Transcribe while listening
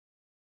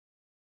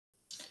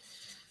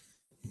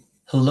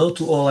Hello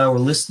to all our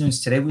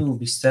listeners. Today we will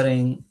be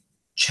studying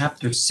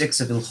chapter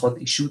 6 of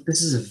Ilchot Ishut.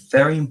 This is a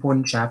very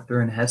important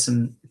chapter and has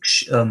some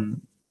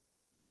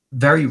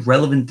very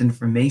relevant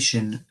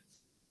information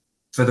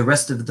for the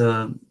rest of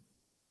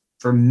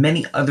for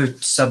many other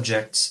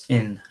subjects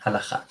in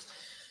halakha.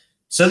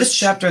 So this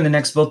chapter and the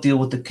next both deal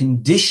with the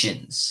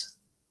conditions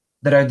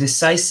that are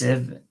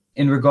decisive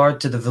in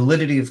regard to the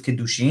validity of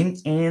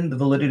Kiddushin and the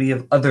validity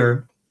of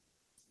other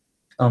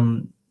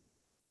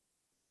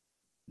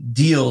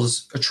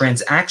deals or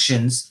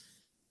transactions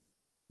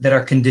that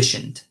are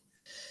conditioned.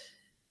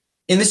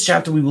 In this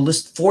chapter, we will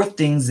list 4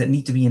 things that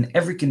need to be in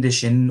every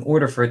condition in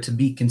order for it to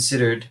be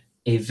considered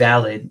a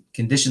valid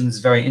condition. This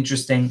is very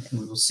interesting,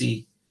 and we will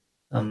see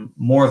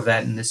more of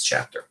that in this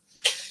chapter.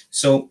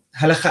 So,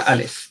 halakha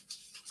alif.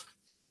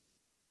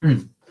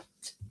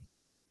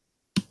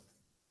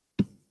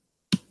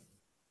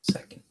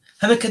 Second.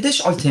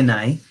 המקדש על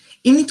תנאי,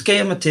 אם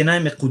נתקיים התנאי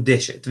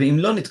מקודשת, ואם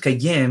לא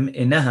נתקיים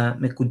אינها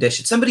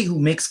מקודשת. Somebody who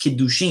makes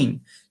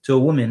kiddushin to a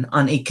woman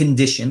on a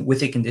condition,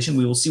 with a condition,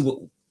 we will see what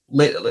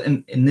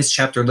in this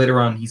chapter later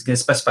on, he's going to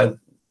specify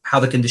how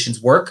the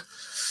conditions work,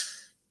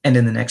 and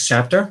in the next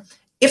chapter.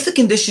 If the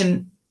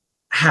condition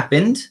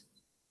happened,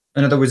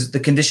 in other words, the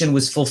condition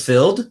was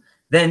fulfilled,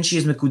 then she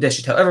is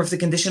mekudeshet. However, if the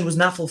condition was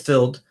not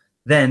fulfilled,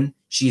 then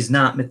she is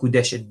not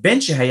mekudeshet. Ben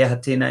shehaya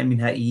hatenai min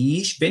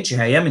ha'ish, ben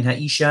shehaya min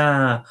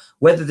ha'isha.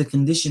 Whether the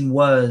condition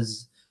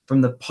was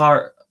from the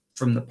part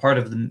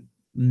of the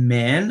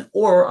man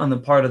or on the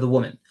part of the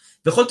woman.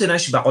 וכל תנאי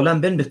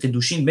שבעולם בין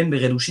בקידושין, בין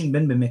בגירושין,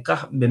 בין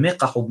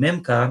במקח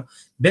ובממכר,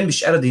 בין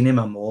בשאר דיני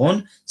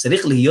ממון,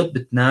 צריך להיות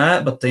בתנאי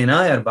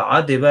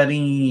 4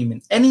 דברים.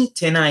 In any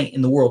tenai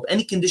in the world,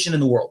 any condition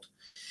in the world,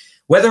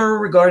 whether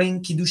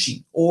regarding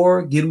kiddushin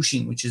or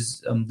girushin, which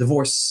is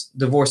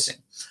divorcing,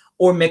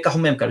 or mekach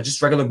umemkar,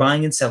 just regular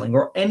buying and selling,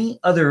 or any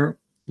other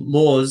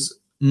laws,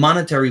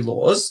 monetary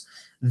laws,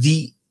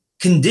 the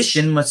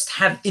condition must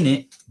have in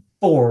it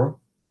 4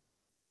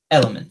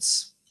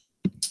 elements.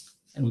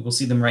 And we will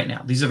see them right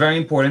now. These are very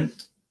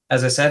important.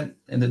 As I said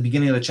in the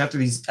beginning of the chapter,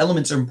 these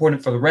elements are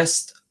important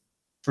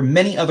for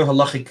many other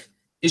halachic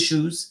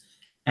issues.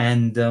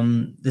 And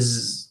this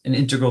is an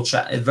integral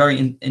chapter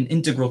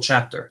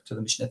to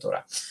the Mishneh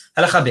Torah.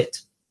 Halakha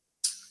bet.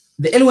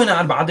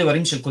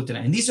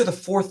 And these are the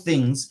 4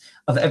 things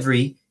of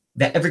every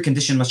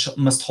condition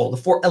must hold, the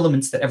 4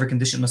 elements that every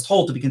condition must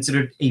hold to be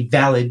considered a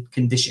valid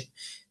condition.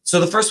 So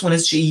the first one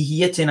is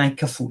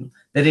kaful,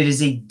 that it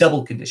is a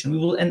double condition.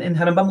 And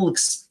Harambam will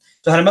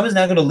So Harambam is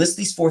now going to list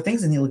these 4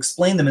 things and he'll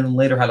explain them in the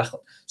later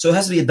halachot. So it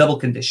has to be a double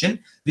condition.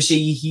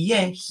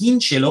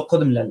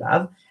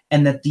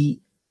 And that the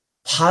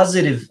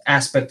positive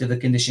aspect of the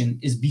condition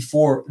is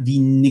before the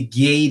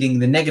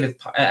negative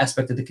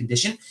aspect of the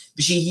condition.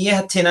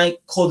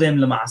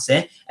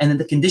 And that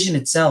the condition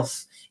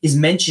itself is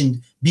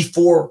mentioned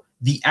before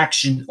the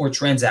action or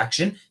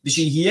transaction. And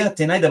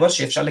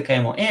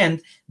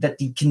that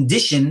the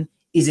condition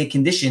is a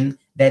condition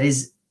that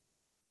is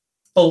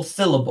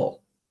fulfillable,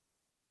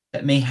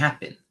 that may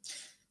happen.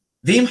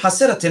 And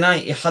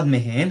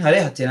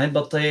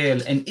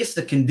if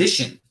the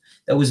condition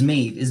that was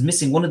made is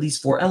missing one of these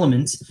 4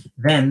 elements,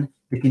 then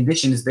the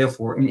condition is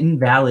therefore an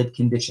invalid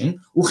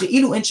condition. And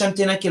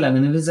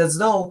it is as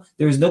though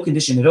there is no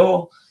condition at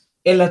all.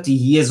 And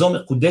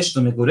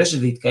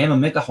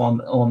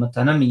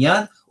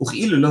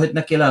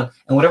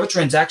whatever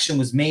transaction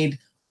was made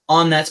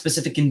on that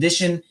specific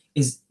condition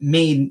is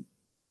made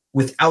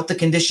without the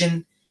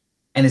condition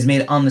and is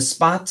made on the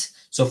spot.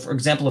 So, for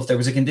example, if there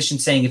was a condition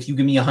saying, if you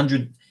give me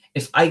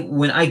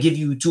when I give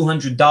you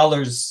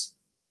 $200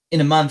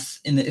 in a month,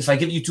 if I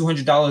give you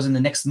 $200 in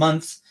the next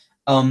month,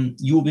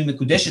 you will be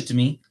mekudeshet to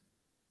me,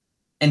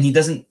 and he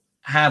doesn't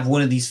have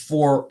one of these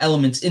 4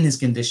 elements in his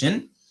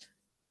condition,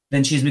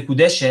 then she is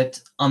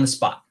mekudeshet on the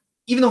spot.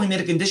 Even though he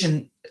made a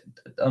condition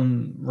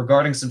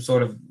regarding in some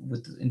sort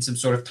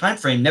of time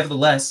frame,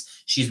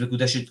 nevertheless, she is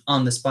mekudeshet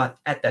on the spot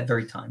at that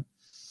very time.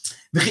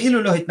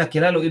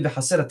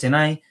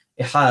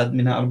 אחד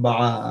מן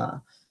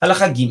 4.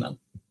 הלכה ג'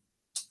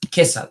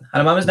 כיצד.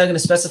 Harambam is now going to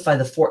specify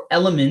the 4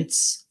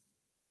 elements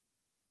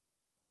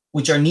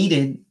which are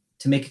needed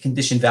to make a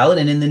condition valid.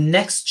 And in the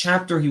next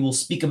chapter, he will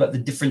speak about the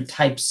different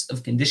types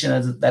of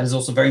condition. That is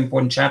also a very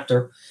important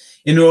chapter.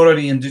 In order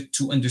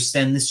to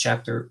understand this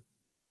chapter,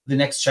 the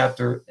next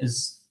chapter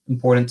is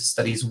important to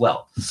study as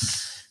well.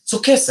 So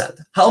כיצד,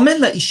 האומר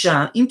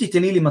לאישה, אם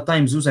תתני לי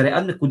 200 זוז, הרי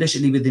את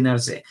מקודשת לי בדינר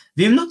זה,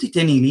 ואם לא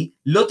תתני לי,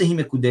 לא תהי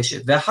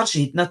מקודשת, ואחר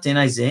שהתנה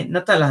תנאי זה,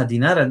 נטל לה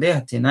הדינר, הרי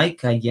התנאי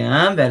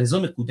קיים, והרי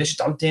זו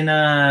מקודשת על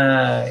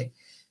תנאי.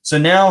 So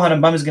now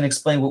Harambam is going to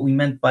explain what we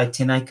meant by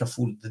tenai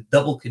kaful, the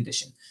double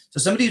condition. So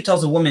somebody who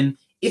tells a woman,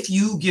 if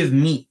you give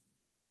me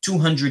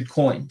 200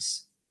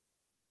 coins,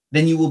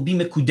 then you will be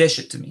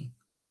mekudeshet to me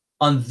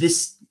on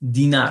this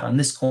dinar, on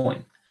this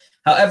coin.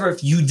 However,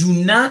 if you do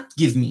not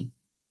give me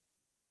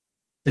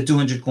the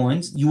 200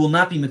 coins, you will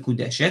not be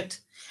mekudeshet.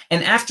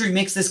 And after he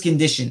makes this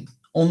condition,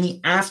 only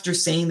after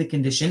saying the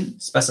condition,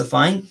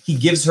 specifying, he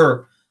gives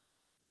her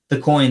the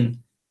coin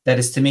that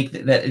is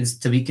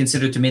to be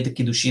considered to make the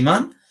kiddushin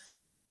on,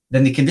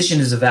 then the condition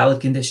is a valid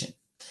condition.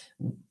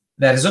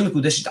 And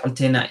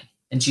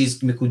she's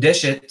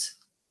mekudeshet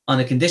on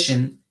a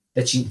condition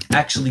that she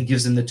actually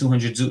gives him the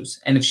 200 zuz.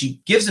 And if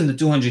she gives him the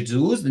 200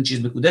 zuz, then she's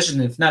mekudeshet,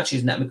 and if not,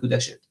 she's not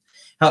mekudeshet.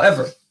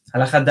 However,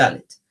 halacha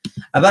dalet.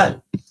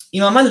 Abal,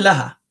 im amal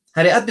laha,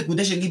 הרי את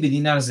מקודשת לי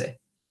בדינר זה.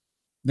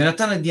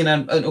 ונתן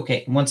הדינר,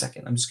 okay, 1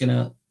 second, I'm just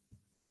gonna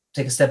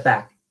take a step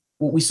back.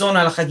 What we saw in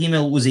halacha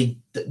gimel was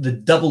the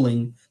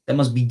doubling that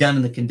must be done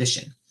in the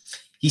condition.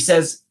 He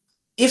says,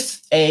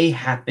 if A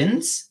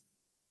happens,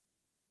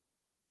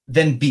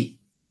 then B.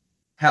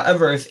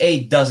 However, if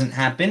A doesn't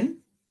happen,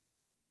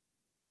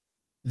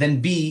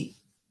 then B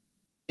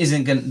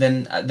isn't going.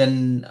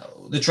 Then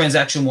the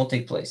transaction won't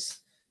take place.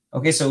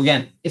 Okay, so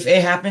again, if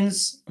A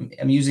happens,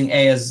 I'm using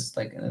A as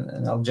like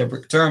an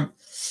algebraic term.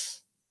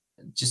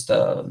 Just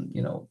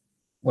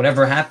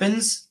whatever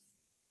happens,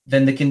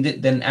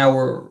 then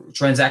our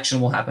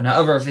transaction will happen.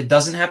 However, if it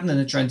doesn't happen, then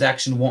the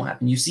transaction won't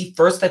happen. You see,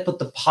 first I put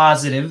the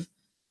positive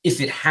if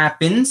it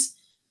happens.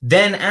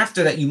 Then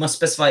after that, you must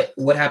specify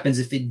what happens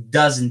if it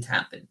doesn't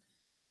happen.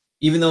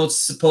 Even though it's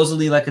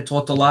supposedly like a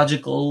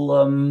tautological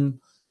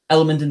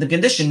element in the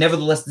condition,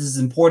 nevertheless, this is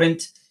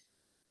important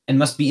and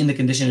must be in the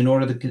condition in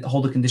order to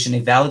hold the condition a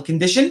valid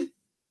condition.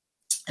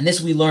 And this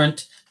we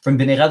learned from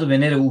Bnei Gad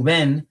u'Bnei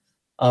Reuven,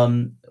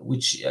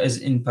 which is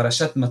in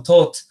Parashat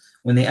Matot,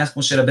 when they asked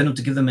Moshe Rabbeinu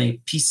to give them a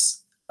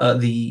piece,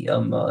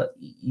 the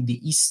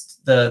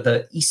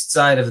east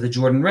side of the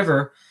Jordan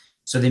River.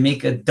 So they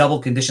make a double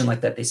condition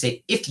like that. They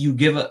say, if you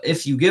give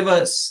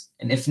us,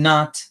 and if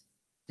not,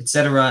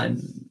 etc.,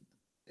 and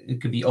it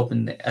could be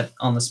open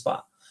on the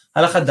spot.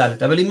 Halakha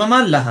dalet. אבל אם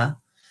אמר לה,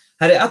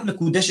 הרי את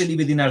מקודשת לי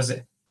בדינר זה.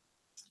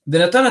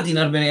 ונתן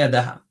הדינר בני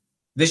ידיה.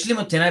 והשלים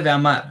התנאי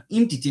ואמר,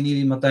 אם תתני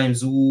לי 200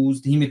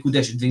 זוז, תהי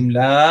מקודשת, ואם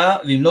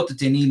לא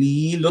תתני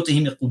לי, לא תהי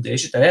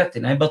מקודשת, הרי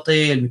התנאי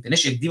בטל, מפני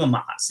שהקדים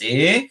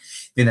המעשה,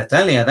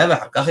 ונתן לידה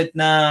ואחר כך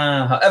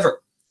התנה. However,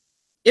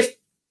 if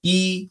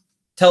he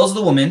tells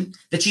the woman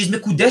that she's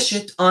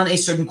mekudeshet on a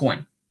certain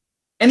coin,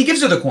 and he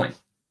gives her the coin.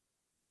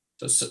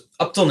 So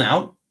up till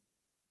now,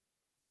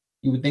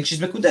 you would think she's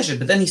mekudeshet,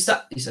 but then he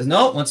says,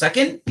 no, 1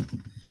 second.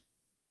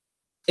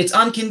 It's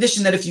on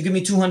condition that if you give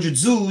me 200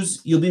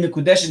 zuz, you'll be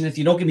mekudeshet, and if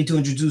you don't give me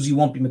 200 zuz, you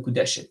won't be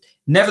mekudeshet.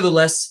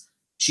 Nevertheless,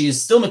 she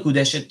is still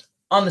mekudeshet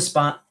on the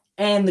spot,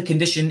 and the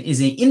condition is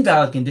an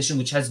invalid condition,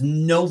 which has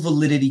no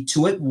validity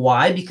to it.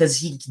 Why? Because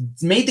he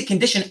made the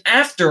condition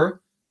after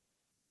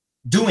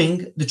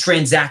doing the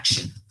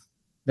transaction.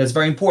 That's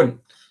very important.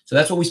 So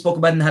that's what we spoke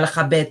about in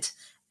Halakha Bet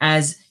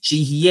as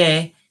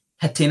shehiyeh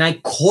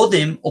hatenai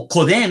kodem or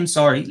kodem,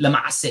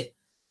 lama'aseh.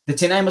 The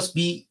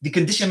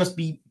condition must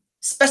be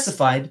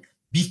specified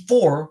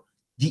before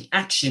the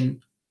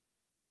action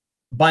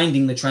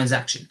binding the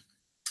transaction.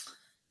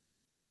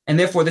 And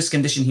therefore this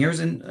condition here is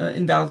an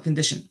invalid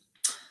condition.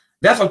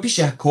 Even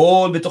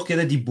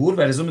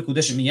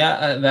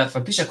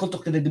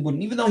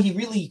though he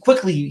really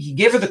quickly, he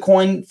gave her the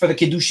coin for the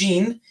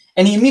kiddushin,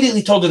 and he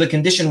immediately told her the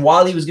condition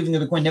while he was giving her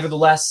the coin.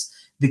 Nevertheless,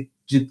 the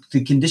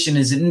condition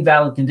is an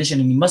invalid condition,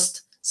 and he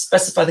must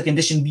specify the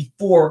condition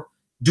before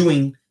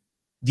doing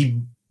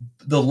the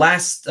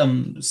last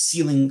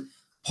sealing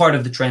part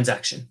of the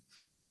transaction.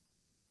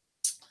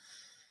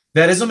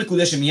 And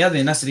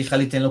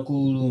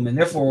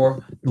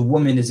therefore, the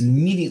woman is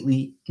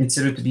immediately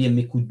considered to be a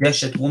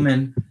mekudeshet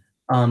woman,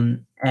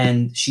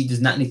 and she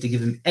does not need to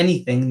give him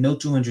anything, no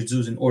 200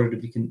 zuz, in order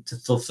to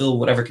fulfill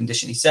whatever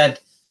condition he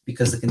said,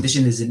 because the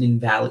condition is an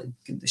invalid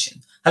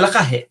condition.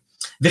 Halakha he,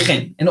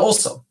 v'chen, and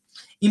also,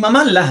 אם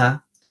אמר לה,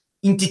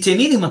 אם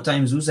תתני לי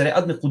 200 זוז, הרי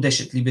את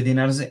מקודשת לי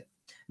בדינר זה.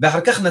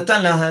 ואחר כך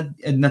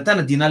נתן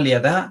הדינר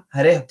לידה,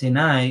 הרי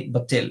התנאי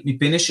בטל,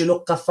 מפני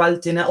שלא כפל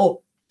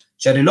תנאו.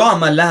 שהרי לא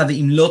אמר לה,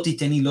 ואם לא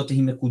תתני, לא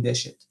תהי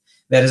מקודשת.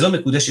 והרי זו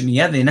מקודשת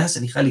מיד, ואינה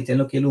סליחה ליתן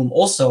לו כלום.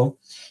 Also,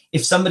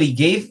 if somebody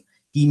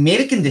he made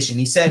a condition,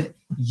 he said,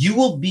 you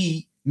will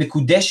be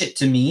mekudeshet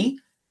to me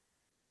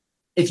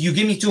if you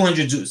give me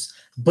 200 zuz.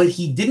 But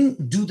he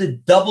didn't do the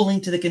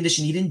doubling to the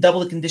condition. He didn't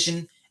double the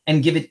condition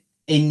and give it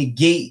a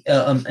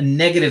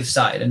negative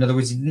side. In other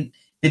words, he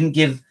didn't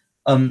give,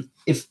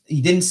 if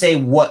he didn't say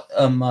what,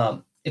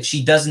 if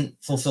she doesn't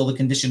fulfill the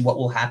condition, what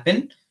will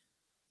happen.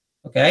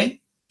 Okay?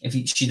 If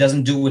she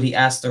doesn't do what he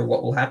asked her,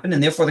 what will happen?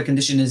 And therefore the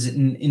condition is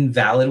an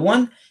invalid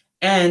one.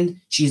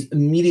 And she's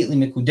immediately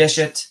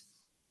mekudeshet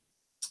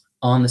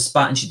on the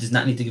spot, and she does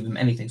not need to give him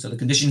anything. So the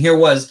condition here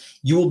was,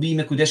 you will be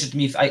mekudeshet to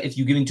me if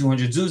you give me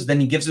 200 zuz. Then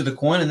he gives her the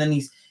coin, and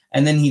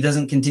then he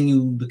doesn't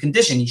continue the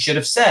condition. What he should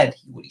have said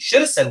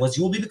was,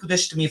 you will be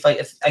mekudeshet to me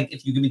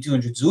if you give me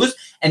 200 zuz,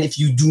 and if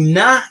you do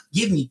not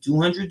give me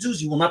 200 zuz,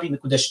 you will not be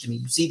mekudeshet to me.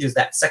 You see, there's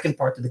that second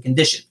part of the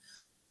condition.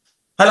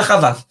 Halakha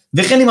vav,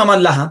 v'chen im amar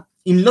laha,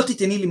 אם לא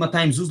תתני לי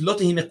 200 זוז, לא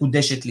תהי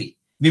מקודשת לי.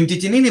 ואם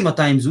תתני לי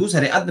 200 זוז,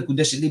 הרי את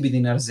מקודשת לי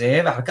בדינר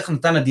זה, ואחר כך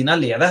נתן הדינר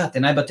לידה,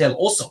 התנאי בטל.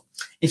 Also,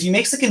 if he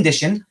makes a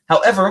condition,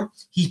 however,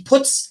 he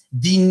puts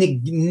the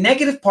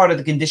negative part of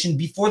the condition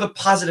before the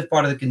positive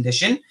part of the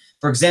condition.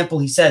 For example,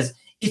 he says,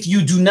 if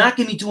you do not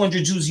give me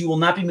 200 Jews, you will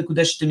not be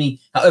Mekudesh to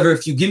me. However,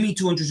 if you give me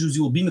 200 Jews,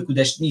 you will be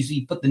Mekudesh to me. So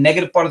you put the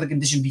negative part of the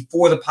condition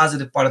before the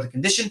positive part of the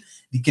condition.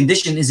 The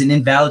condition is an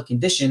invalid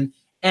condition,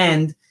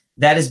 and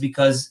that is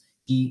because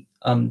he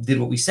did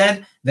what we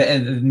said. That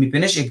is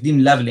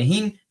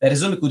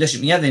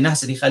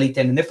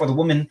and therefore the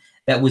woman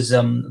that was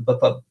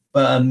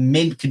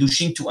made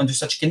Kiddushin to under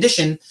such a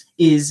condition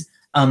is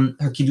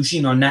her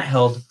Kiddushin are not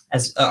held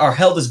as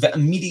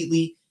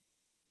immediately.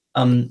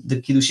 The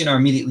Kiddushin are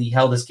immediately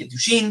held as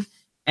Kiddushin,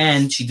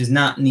 and she does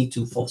not need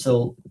to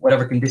fulfill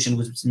whatever condition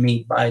was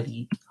made by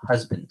the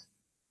husband,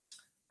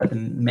 by the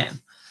man.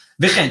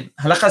 וכן,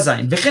 הלכה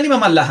זין, וכן אם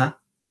אמר לה,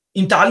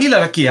 אם תעלי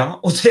לרקיע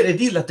או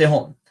תרדי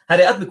לתהום,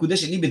 הרי את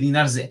מקודשת לי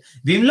בדינר זה,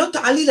 ואם לא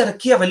תעלי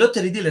לרקיע ולא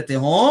תרדי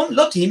לתהום,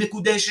 לא תהי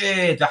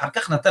מקודשת, ואחר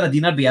כך נתן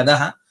הדינר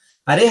בידה,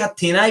 הרי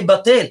התנאי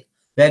בטל,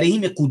 והרי היא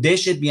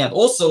מקודשת מיד.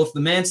 Also, if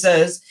the man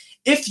says,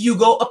 if you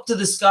go up to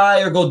the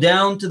sky or go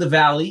down to the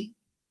valley,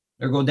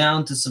 or go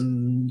down to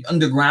some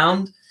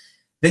underground,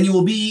 then you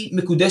will be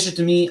mekudeshet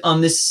to me on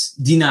this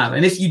dinar.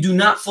 And if you do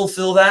not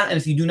fulfill that, and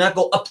if you do not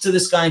go up to the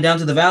sky and down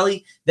to the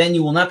valley, then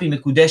you will not be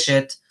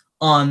mekudeshet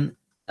on,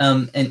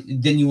 and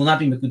then you will not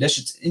be mekudeshet.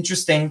 It's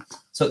interesting.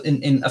 So,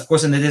 of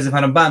course, in the days of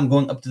Harambam,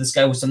 going up to the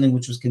sky was something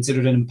which was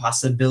considered an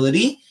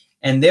impossibility,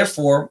 and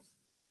therefore,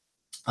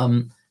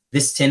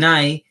 this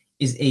tenai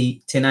is a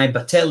tenai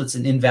batel. It's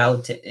an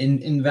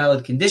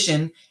invalid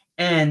condition,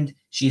 and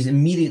she is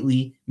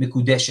immediately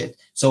mikudeshet.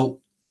 So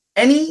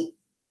any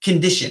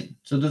condition,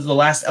 so this is the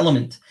last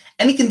element,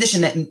 any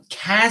condition that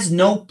has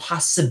no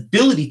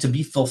possibility to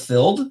be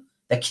fulfilled,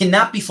 that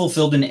cannot be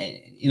fulfilled in,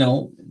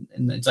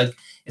 it's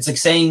like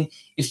saying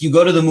if you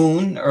go to the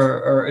moon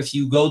or if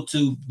you go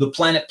to the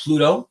planet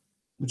Pluto,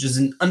 which is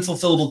an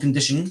unfulfillable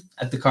condition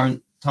at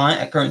current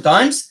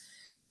times,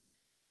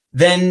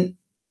 then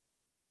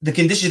the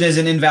condition is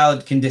an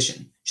invalid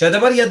condition.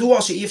 שהדבר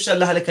ידוע שאי אפשר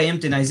לה לקיים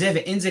תנאי זה,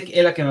 ואין זה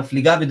אלא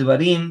כמפליגה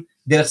בדברים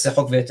דרך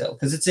שחוק והיטל.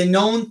 Because it's a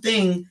known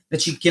thing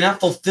that she cannot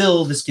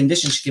fulfill this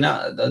condition, she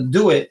cannot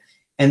do it,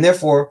 and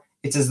therefore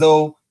it's as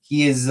though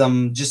he is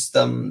just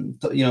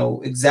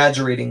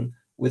exaggerating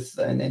with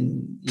and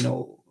in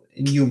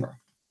humor.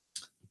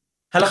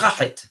 הלכה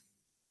ח'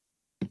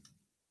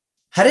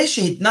 הרי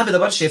שהתנה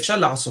בדבר שאפשר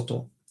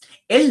לעשותו,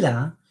 אלא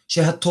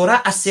שהתורה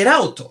אסרה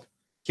אותו,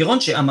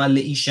 כגון שאמר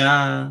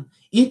לאישה,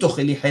 אם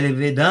תאכלי חלב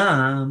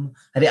ודם,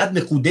 הרי את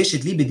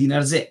מקודשת לי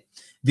בדינר זה,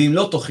 ואם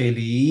לא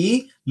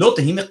תאכלי, לא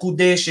תהי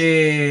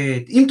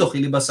מקודשת, אם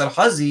תאכלי בשר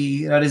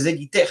חזיר, הרי זה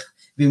גיתך,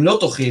 ואם לא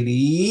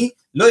תאכלי,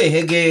 לא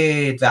יהיה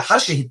גט, ואחר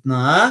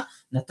שהתנה,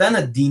 נתן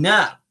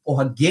הדינר,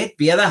 או הגט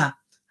בידה,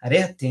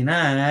 הרי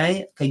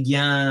התנאי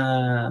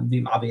קיים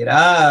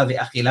במעבירה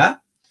ואכילה,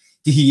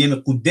 תהיה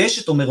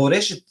מקודשת או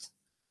מגורשת,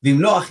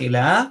 ואם לא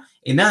אכילה,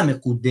 אינה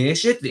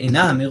מקודשת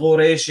ואינה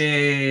מגורשת.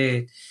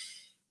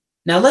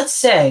 Now let's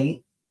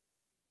say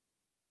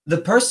the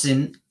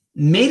person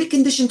made a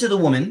condition to the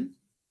woman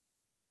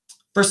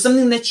for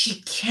something that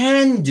she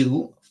can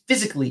do,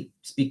 physically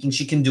speaking,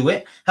 she can do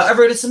it.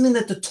 However, it is something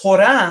that the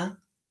Torah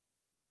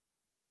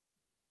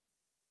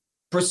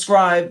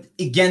prescribed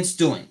against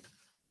doing.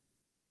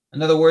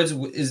 In other words,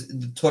 is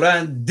the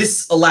Torah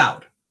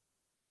disallowed.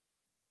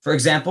 For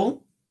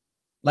example,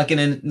 like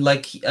the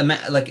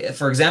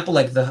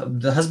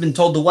husband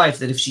told the wife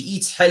that if she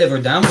eats halev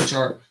or dam,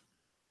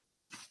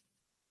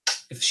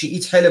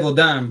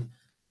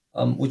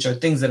 which are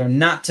things that are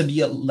not to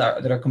be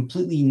allowed, that are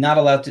completely not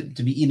allowed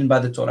to be eaten by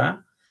the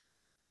Torah.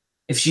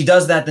 If she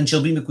does that, then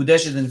she'll be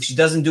mekudeshet, and if she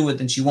doesn't do it,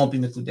 then she won't be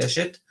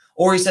mekudeshet.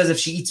 Or he says if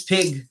she eats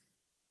pig,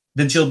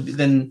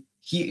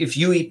 if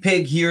you eat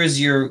pig, here is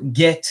your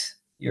get.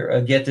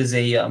 Your get is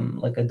a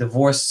like a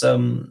divorce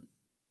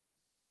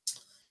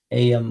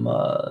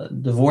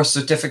divorce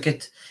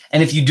certificate,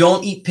 and if you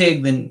don't eat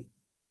pig, then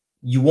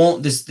you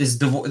won't. This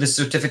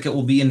certificate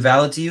will be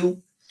invalid to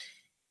you.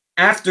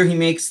 After he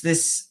makes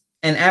this,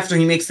 and after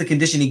he makes the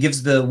condition, he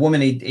gives the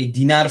woman a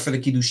dinar for the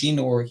kiddushin,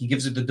 or he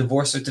gives her the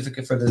divorce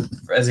certificate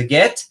as a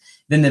get.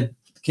 Then the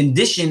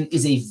condition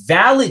is a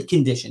valid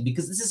condition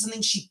because this is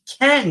something she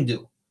can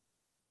do.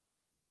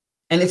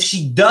 And if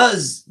she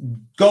does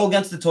go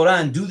against the Torah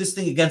and do this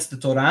thing against the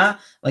Torah,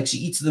 like she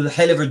eats the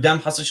halev or dam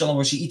chas v'shalom,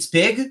 or she eats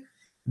pig,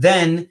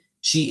 then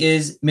she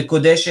is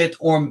mikodeshet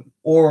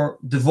or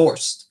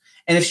divorced.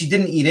 And if she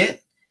didn't eat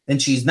it, then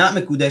she's not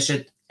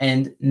mikudeshet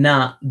and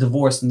not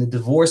divorced, and the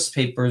divorce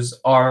papers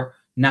are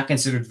not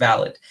considered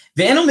valid.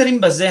 ואין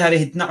אומרים בזה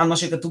הרי התנה על מה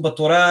שכתוב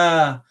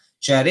בתורה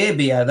שהרי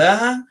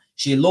בידה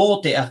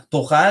שלא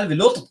תאכל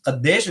ולא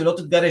תתקדש ולא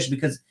תתגרש,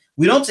 because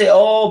we don't say,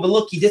 oh, but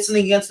look, he did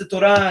something against the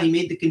Torah, he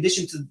made the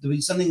condition to do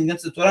something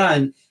against the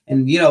Torah,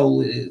 and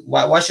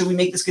why should we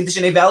make this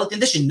condition a valid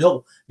condition?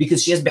 No,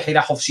 because she has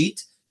behira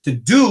chofshit to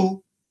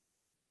do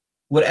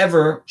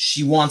whatever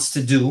she wants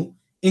to do,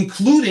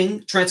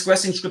 including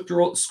transgressing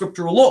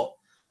scriptural law.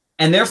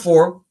 And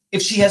therefore,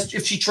 if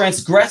she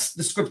transgressed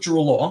the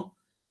scriptural law,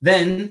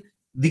 then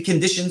the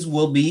conditions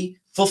will be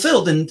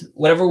fulfilled, and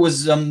whatever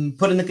was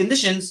put in the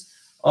conditions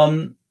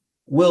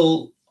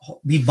will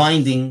be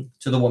binding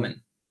to the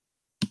woman.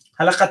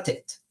 הלכה ט'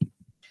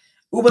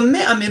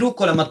 ובמה אמירו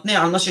כל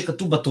המתנה על מה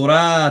שכתוב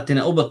בתורה,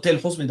 תנאו בטל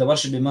חוץ מדבר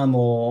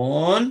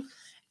שבממון.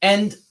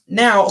 And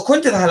now,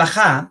 according to the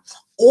halacha,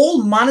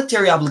 all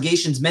monetary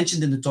obligations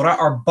mentioned in the Torah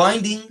are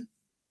binding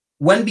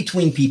when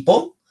between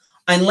people,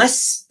 unless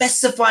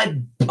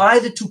specified by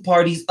the two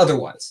parties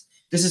otherwise.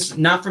 This is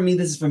not from me,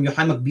 this is from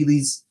Yochai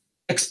Makbili's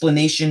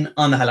explanation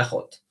on the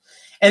halachot.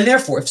 And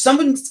therefore, if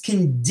someone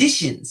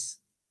conditions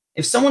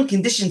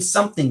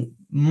something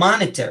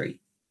monetary,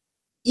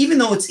 even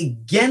though it's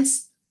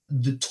against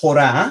the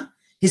Torah,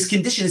 his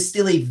condition is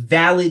still a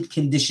valid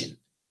condition.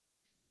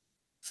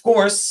 Of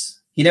course,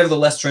 he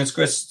nevertheless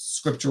transgressed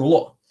scriptural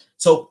law.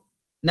 So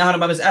now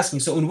Rambam is asking,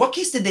 so in what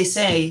case did they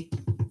say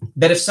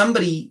that if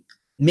somebody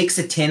makes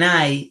a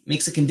tenai,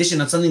 makes a condition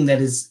on something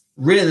that is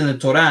written in the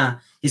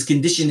Torah, his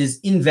condition is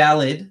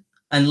invalid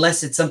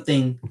unless it's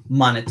something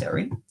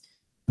monetary?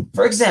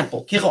 For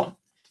example, Kiron,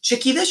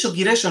 שקידש או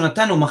גירש או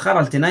נתן או מכר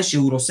על תנאי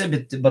שהוא רוצה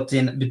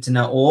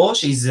בתנאו,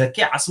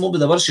 שיזכה עצמו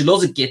בדבר שלא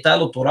זכתה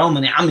לו תורה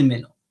ומנעה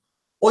ממנו,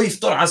 או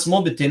יפתור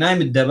עצמו בתנאי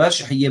מדבר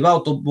שחייבה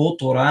אותו בו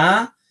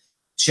תורה,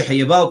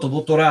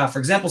 For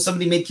example,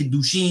 somebody made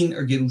kiddushin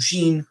or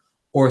gerushin,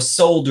 or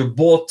sold or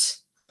bought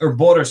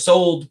or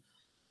sold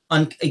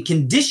on a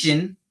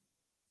condition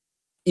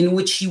in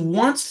which he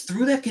wants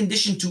through that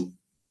condition to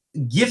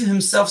give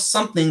himself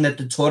something that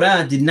the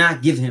Torah did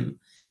not give him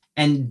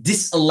and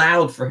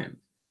disallowed for him.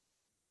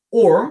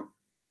 Or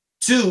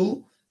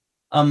to,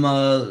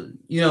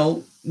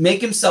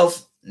 make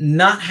himself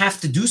not have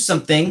to do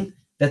something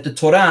that the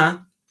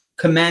Torah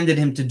commanded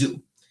him to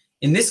do.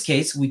 In this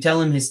case, we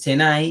tell him his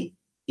tenai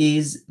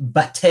is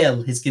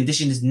batel. His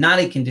condition is not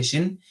a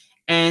condition,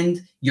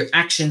 and your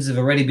actions have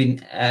already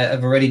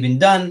been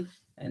done.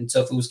 And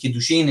so, if it was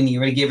kiddushin and he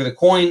already gave her the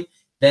coin,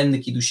 then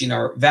the kiddushin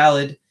are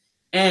valid.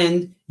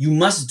 And you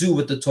must do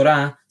what the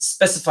Torah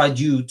specified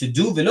you to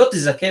do. And you're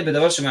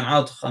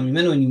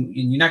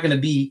not going to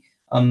be,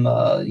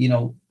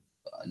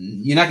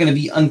 you're not going to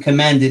be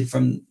uncommanded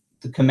from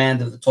the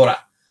command of the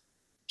Torah.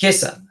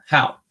 Kesa,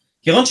 how?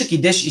 כירון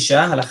שקידש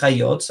אישה, הלכה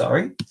יוד,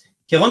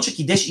 כירון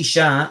שקידש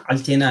אישה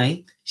על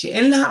תנאי,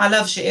 שאין לה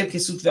עליו שאר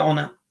כסות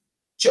ועונה.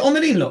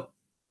 שאומרים לו,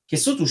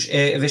 כסות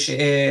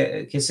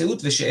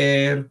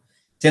ושאר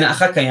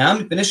תנאך קיים,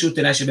 מפני שהוא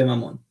תנאי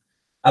שבממון.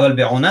 אבל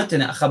בעונה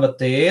תנאך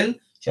בטל,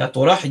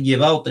 שהתורה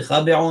חייבה אותך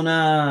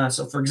בעונה.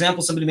 So for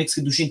example, somebody makes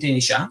kiddushin to an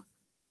isha.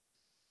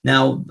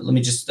 Now, let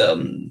me just,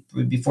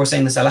 before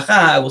saying this halacha,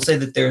 I will say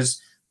that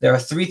there are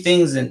three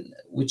things in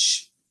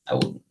which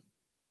I'm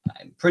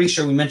pretty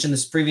sure we mentioned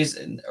this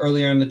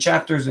earlier in the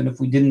chapters, and if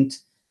we didn't,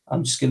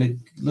 I'm just going to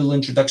little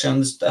introduction on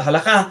this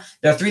halacha.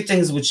 There are three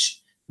things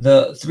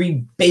the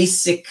three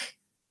basic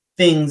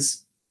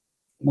things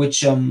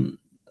which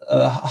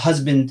a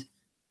husband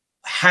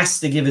has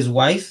to give his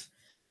wife.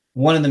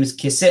 One of them is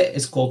keseh,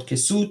 is called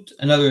kesut.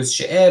 Another is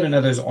she'er.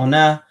 Another is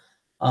ona.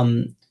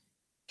 One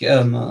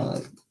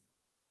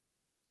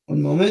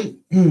moment.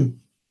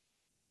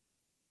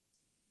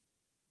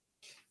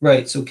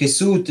 Right, so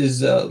kesut is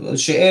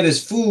she'er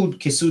is food,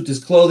 kesut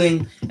is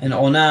clothing, and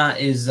ona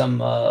is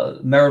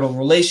marital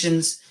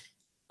relations.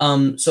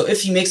 So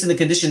if he makes in the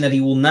condition that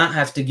he will not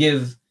have to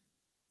give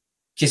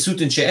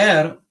kesut and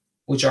she'er,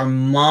 which are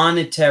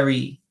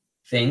monetary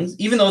things,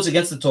 even though it's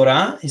against the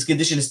Torah, his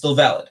condition is still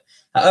valid.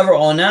 However,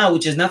 ona,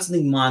 which is not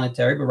something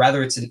monetary, but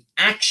rather it's an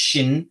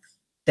action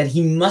that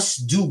he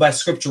must do by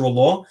scriptural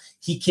law,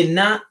 he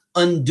cannot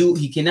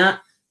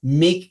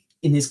make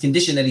in his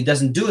condition that he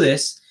doesn't do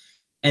this.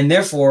 And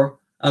therefore,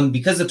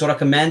 because the Torah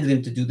commanded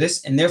him to do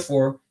this, and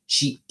therefore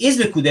she is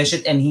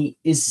mekudeshet, and he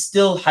is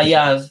still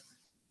hayav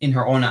in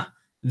her ona.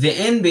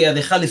 ואין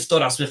בידך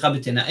לפתור עצמך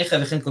בתנאיך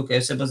וכן כל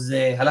כיוצא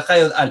בזה. הלכה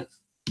י' א'.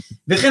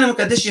 וכן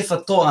המקדש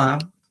יפת תואר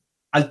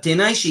על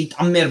תנאי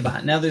שיתעמר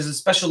בה. Now there's a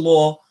special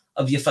law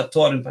of יפת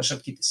תואר in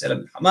פרשת כי תצא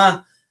למלחמה.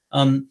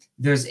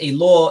 There's a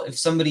law if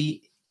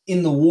somebody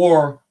in the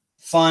war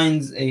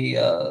finds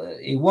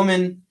a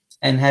woman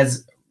and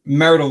has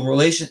marital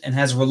relation and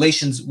has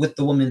relations with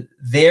the woman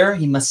there,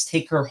 he must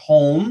take her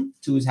home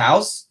to his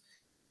house,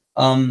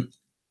 and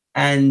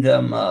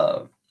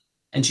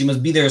she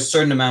must be there a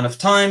certain amount of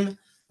time,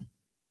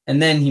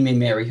 and then he may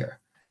marry her.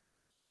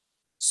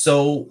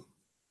 So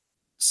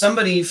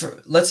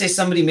let's say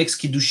somebody makes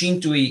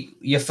kiddushin to a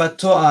yafat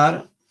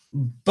to'ar,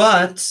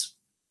 but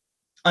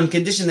on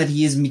condition that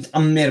he is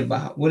mit'ammer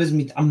baha. What is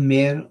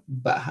mit'ammer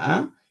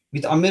baha?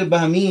 Mit'ammer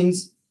baha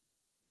means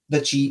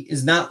that she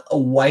is not a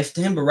wife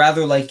to him, but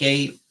rather like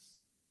a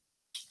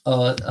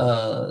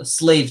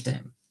slave to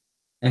him.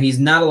 And he's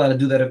not allowed to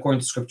do that according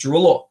to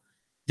scriptural law.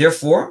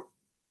 Therefore,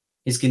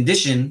 his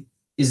condition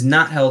is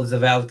not held as a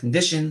valid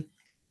condition,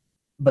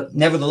 but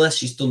nevertheless,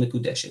 she's still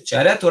mekudeshet.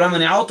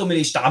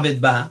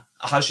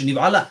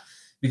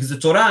 Because the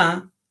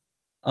Torah,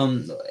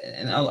 and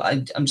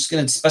I'm just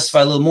going to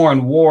specify a little more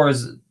on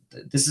wars,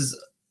 this is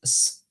a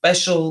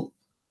special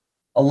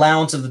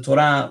allowance of the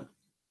Torah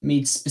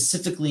made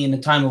specifically in a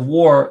time of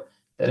war,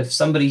 that if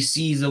somebody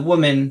sees a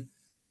woman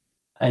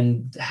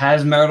and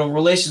has marital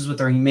relations with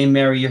her, he may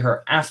marry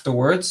her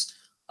afterwards.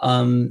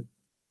 And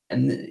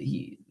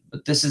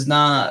but this is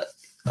not,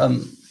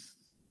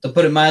 to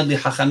put it mildly,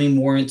 Hachamim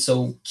weren't so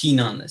keen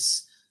on this.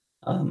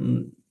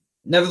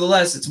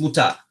 Nevertheless, it's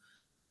mutar.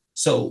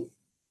 So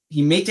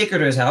he may take her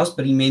to his house,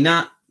 but he may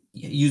not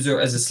use her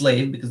as a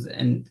slave,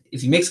 and if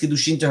he makes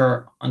kiddushin to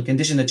her on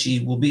condition that she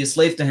will be a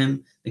slave to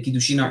him, the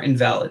kiddushin are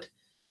invalid.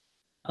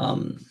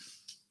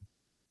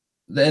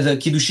 The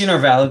kiddushin are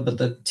valid, but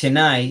the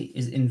tenai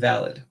is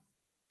invalid.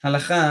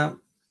 Halacha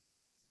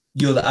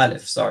Yod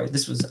Aleph. Sorry,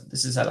 this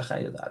is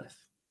Halacha Yod Aleph.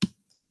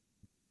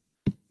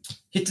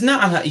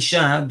 התנה על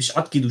האישה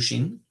בשעת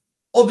קידושין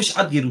או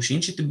בשעת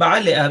גירושין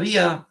שתבעל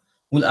לאביה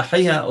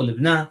ולאחיה או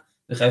לבנה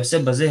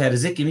וכיוצא בזה, הרי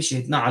זה כמי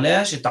שהתנה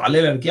עליה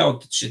שתעלה להרקיע או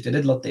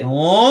שתרד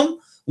לתהום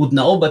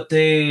ותנאו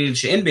בטל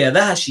שאין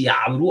בידה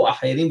שיעברו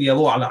אחרים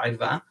ויבואו על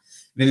הערווה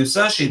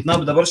ונמצא שהתנה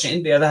בדבר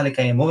שאין בידה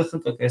לקיימו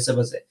וכיוצא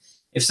בזה.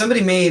 If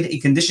somebody made a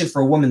condition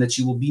for a woman that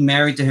she will be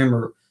married to him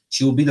or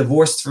she will be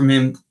divorced from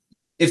him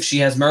if she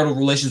has marital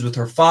relations with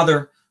her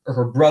father or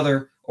her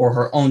brother or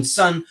her own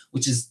son,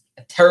 which is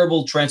a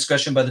terrible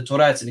transgression by the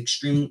Torah. It's an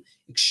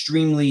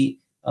extremely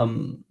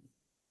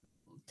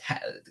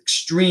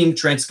extreme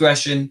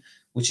transgression,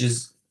 which is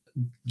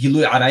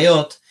Gilui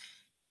Arayot.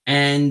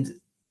 And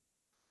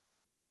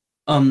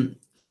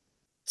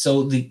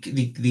so the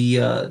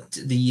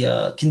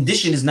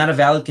condition is not a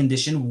valid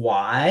condition.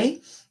 Why?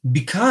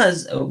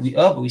 Because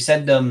we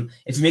said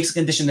if he makes a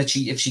condition that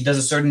if she does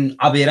a certain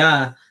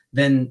Avera,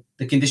 then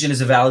the condition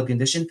is a valid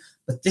condition.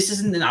 But this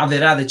isn't an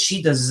Avera that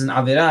she does, is an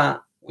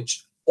Avera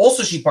which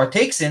also she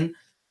partakes in,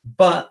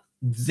 but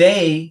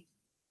they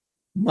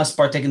must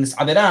partake in this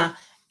Avera,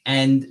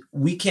 and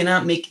we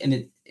cannot make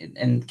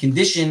and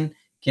condition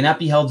cannot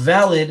be held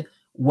valid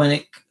when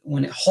it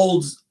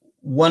holds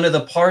one of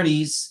the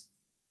parties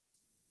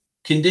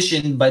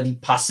conditioned by the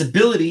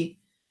possibility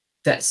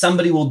that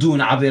somebody will do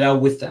an Avera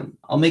with them.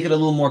 I'll make it a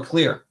little more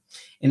clear.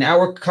 In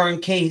our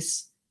current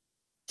case,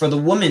 for the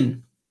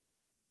woman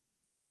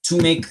to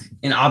make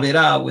an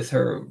Avera with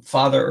her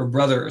father or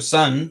brother or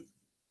son,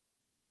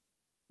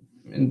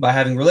 and by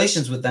having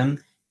relations with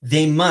them,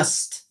 they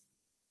must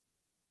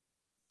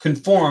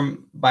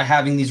conform by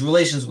having these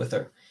relations with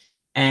her.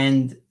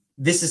 And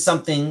this is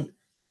something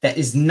that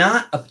is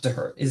not up to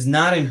her, is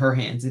not in her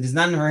hands. It is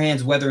not in her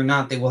hands whether or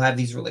not they will have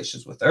these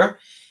relations with her.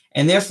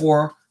 And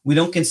therefore, we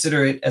don't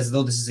consider it as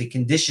though this is a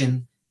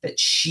condition that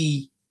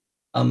she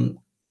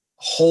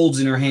holds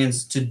in her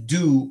hands to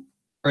do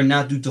or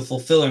not do, to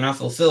fulfill or not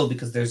fulfill,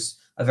 because there's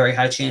a very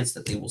high chance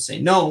that they will say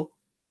no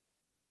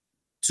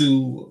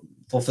to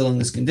fulfilling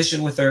this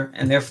condition with her,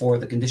 and therefore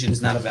the condition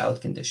is not a valid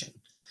condition.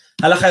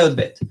 הלכה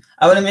י"ב.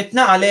 אבל אם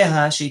אתנה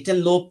עליה שייתן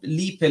לו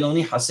לי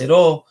פלוני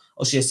חסרו,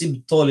 או שישים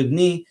ביתו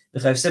לבני,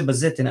 וכיוצא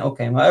בזה תנאו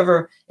קיים.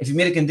 However, if you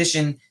made a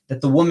condition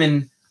that the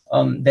woman,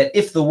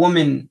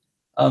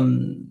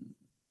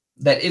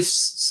 that if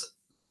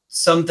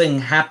something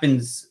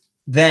happens,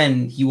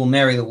 then he will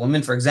marry the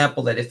woman. For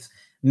example, that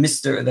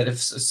if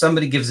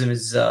somebody gives him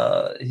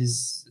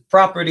his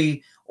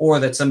property, or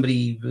that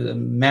somebody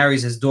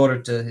marries his daughter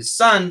to his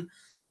son,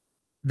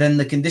 then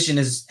the condition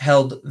is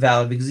held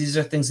valid, because these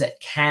are things that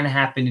can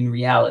happen in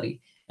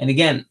reality. And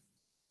again,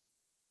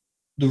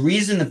 the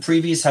reason the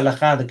previous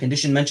halakha, the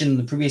condition mentioned in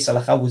the previous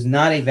halakha, was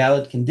not a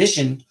valid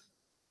condition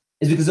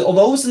is because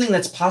although it's something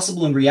that's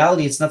possible in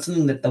reality, it's not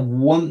something that the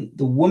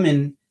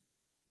woman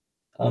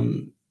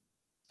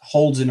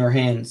holds in her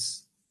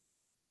hands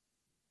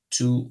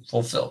to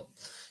fulfill.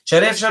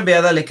 שהרי אפשר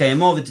בידה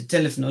לקיימו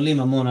ותיתן לפנו לי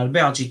ממון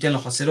הרבה עד שייתן לו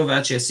חסרו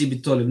ועד שישיא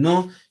ביתו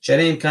לבנו,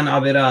 שהרי אם כאן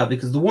עבירה,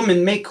 because the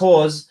woman may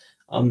cause,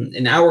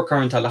 in our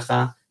current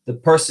halacha, the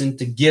person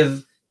to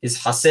give his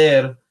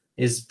haser,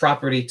 his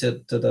property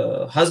to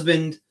the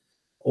husband,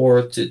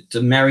 or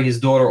to marry his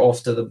daughter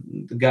off to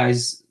the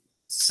guy's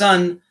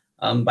son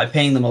by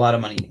paying them a lot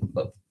of money.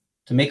 But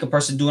to make a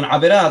person do an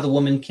abira, the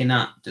woman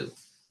cannot do.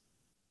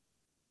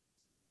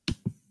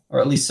 Or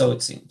at least so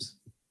it seems.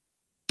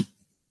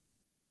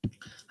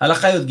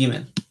 הלכה י"ג.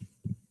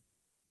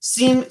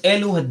 שים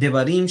אלו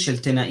הדברים של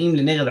תנאים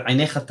לנגד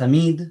עיניך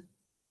תמיד,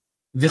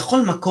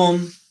 וכל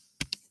מקום,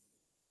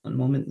 one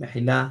moment,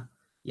 מחילה,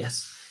 yes.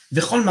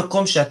 וכל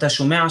מקום שאתה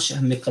שומע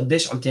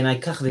שהמקדש על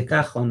תנאי כך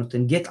וכך, או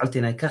הנותן גט על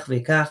תנאי כך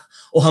וכך,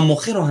 או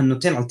המוכר או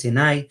הנותן על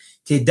תנאי,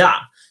 תדע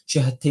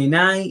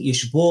שהתנאי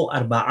יש בו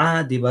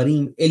 4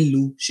 דברים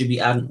אלו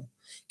שביארנו,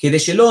 כדי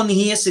שלא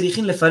נהיה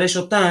צריכים לפרש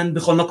אותן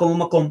בכל מקום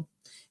ומקום.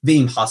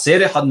 ואם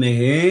חסר אחד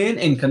מהן,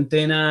 אין כאן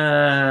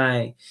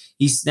תנאי.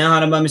 Now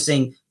Harambam is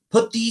saying,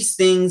 put these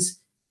things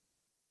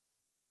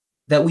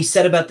that we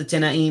said about the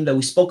tenaim, that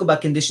we spoke about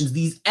conditions,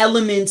 these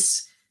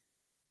elements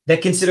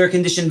that consider a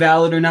condition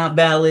valid or not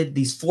valid,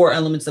 these 4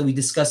 elements that we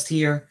discussed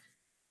here,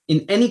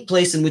 in any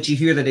place in which you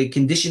hear that a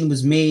condition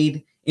was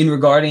made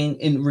regarding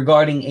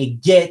a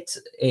get,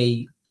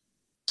 a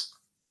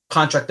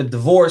contract of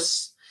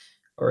divorce,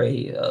 or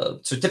a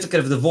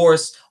certificate of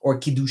divorce, or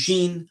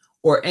kiddushin,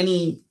 or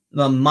any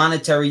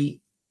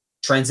monetary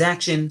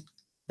transaction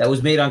that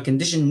was made on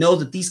condition, know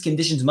that these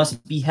conditions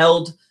must be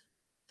held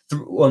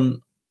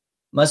through,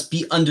 must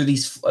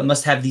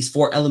have these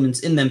 4 elements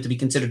in them to be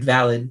considered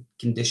valid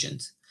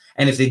conditions.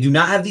 And if they do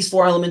not have these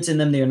 4 elements in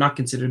them, they are not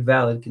considered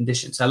valid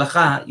conditions.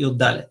 Halakha Yod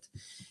Dalet.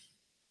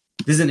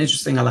 This is an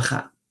interesting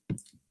halakha.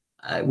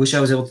 I wish I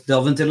was able to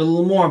delve into it a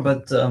little more,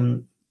 but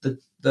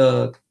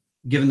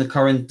given the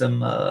current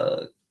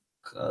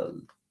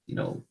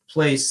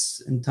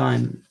place and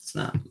time, it's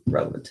not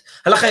relevant.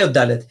 הלכה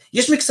י"ד,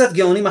 יש מקצת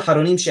גאונים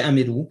אחרונים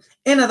שאמרו,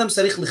 אין אדם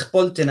צריך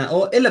לכפול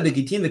תנאו, אלא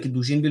בגיטין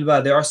וקידושין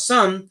בלבד. There are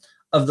some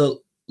of the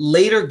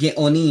later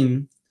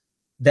גאונים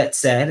that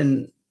said,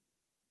 and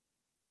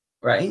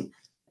right,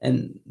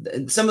 and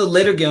some of the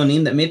later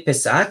geonim that made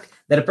Pesach,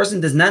 that a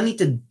person does not need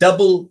to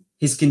double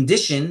his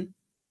condition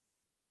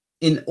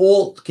in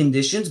all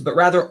conditions, but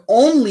rather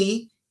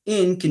only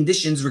in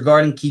conditions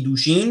regarding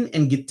Kiddushin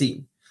and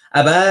Gittin.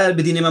 However,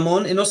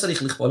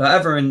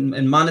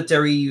 in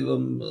monetary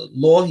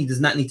law, he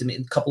does not need to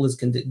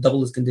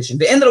double his condition.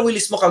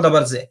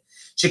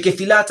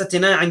 שכפילת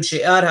התנאי עם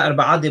שאר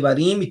הארבעה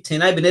דברים,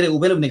 מתנאי בני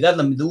ראובן ובני גד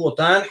למדו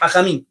אותן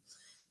חכמים.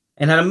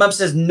 And Harambam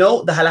says,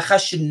 no, the halakha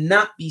should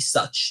not be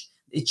such.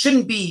 It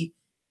shouldn't be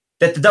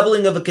that the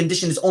doubling of a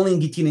condition is only in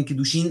Gittin and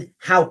Kiddushin.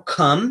 How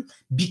come?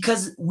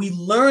 Because we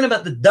learn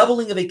about the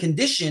doubling of a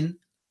condition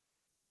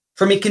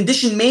from a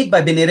condition made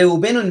by Bnei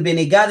Reuben and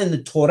Bnei Gad in the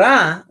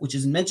Torah, which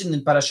is mentioned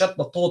in Parashat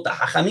Batot.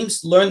 Hachamim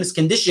learn this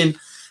condition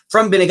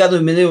from Bnei Gad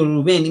and Bnei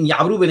Reuben, im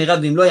ya'abru Bnei Gad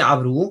v'im lo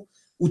ya'abru,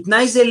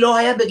 utnai ze lo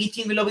haya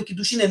beGittin v'lo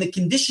beKiddushin. And the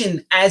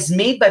condition as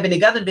made by Bnei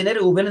Gad and Bnei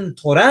Reuben in the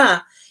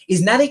Torah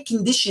is not a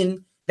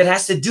condition that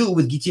has to do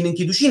with Gittin and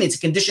Kiddushin. It's a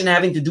condition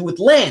having to do with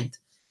land.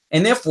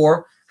 And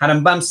therefore,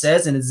 Harambam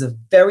says, and it's a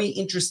very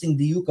interesting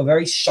diuk, a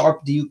very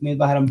sharp diuk made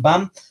by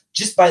Harambam,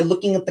 just by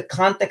looking at the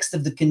context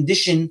of the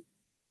condition,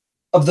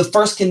 of the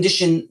first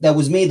condition that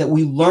was made, that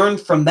we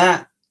learned from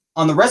that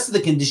on the rest of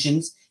the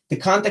conditions, the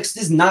context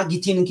is not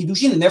Gittin and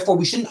Kiddushin, and therefore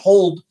we shouldn't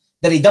hold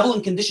that a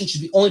doubling condition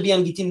should only be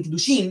on Gittin and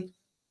Kiddushin,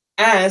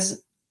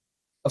 as,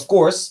 of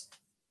course,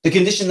 the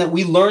condition that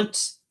we learned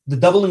the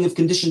doubling of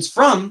conditions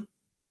from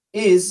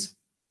is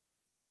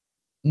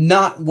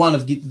not one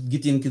of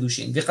Gittin and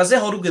Kiddushin.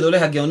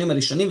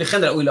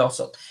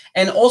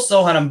 And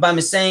also Harambam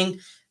is saying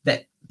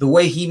that the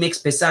way he makes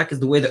Pesach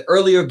is the way the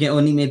earlier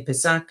Geonim made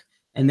Pesach,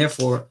 and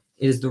therefore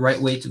it is the right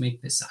way to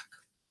make Pesach.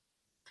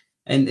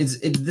 And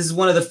this is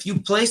one of the few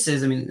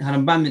places, I mean,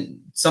 Harambam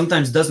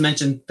sometimes does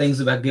mention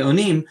things about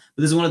Geonim,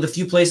 but this is one of the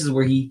few places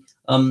where he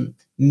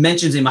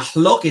mentions a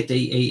mahloket,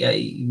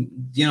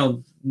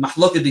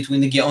 mahloket between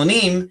the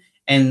Geonim,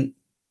 and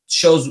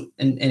shows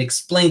and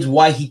explains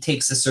why he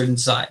takes a certain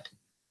side.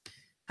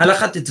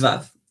 הלכה ט"ו,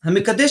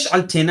 המקדש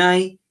על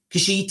תנאי,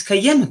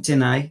 כשיתקיים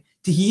התנאי,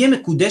 תהיה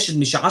מקודשת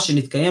משעה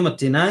שנתקיים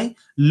התנאי,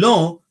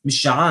 לא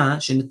משעה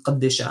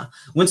שנתקדשה.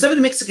 When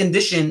somebody makes a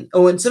condition,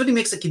 or when somebody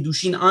makes a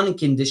kiddushin on a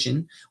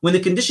condition, when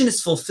the condition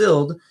is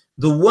fulfilled,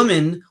 the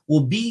woman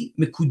will be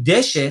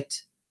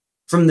מקודשת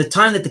from the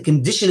time that the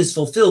condition is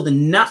fulfilled,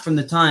 and not from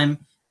the time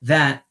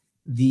that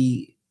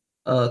the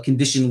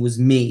condition was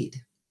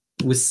made,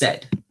 was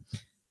said.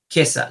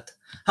 Kesad.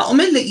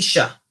 Ha'omed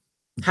le'isha.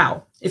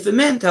 How? If a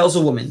man tells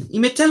a woman,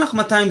 אם אתן לך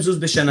 200 זוז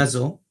בשנה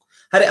זו,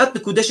 הרי את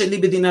מקודשת לי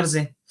בדינר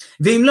זה.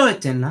 ואם לא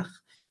אתן לך,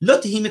 לא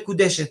תהי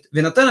מקודשת.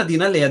 ונתן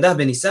הדינר לידה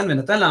בניסן,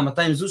 ונתן לה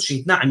 200 זוז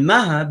שהתנה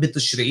עמה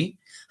בתשרי,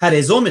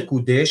 הרי זו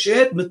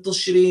מקודשת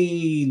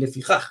בתשרי.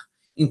 לפיכך,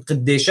 אם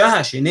קדשה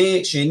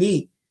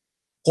השני,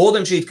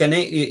 קודם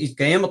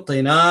שהתקיים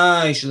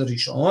התנאי של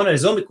הראשון, הרי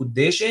זו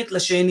מקודשת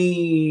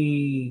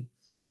לשני.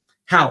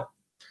 How?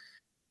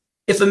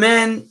 If a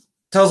man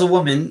tells a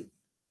woman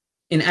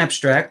in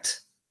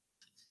abstract,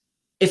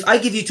 if I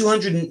give you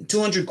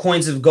 200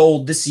 coins of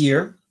gold this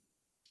year,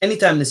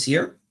 anytime this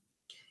year,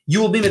 you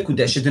will be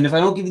mekudeshet. And if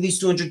I don't give you these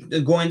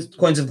 200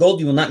 coins of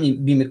gold, you will not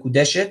be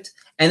mekudeshet.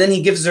 And then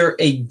he gives her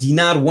a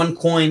dinar, 1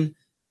 coin,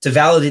 to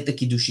validate the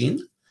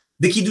kiddushin.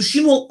 The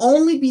kiddushin will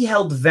only be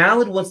held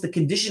valid once the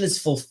condition is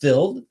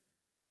fulfilled.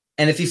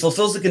 And if he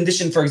fulfills the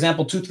condition, for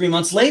example, 2-3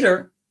 months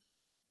later,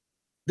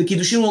 the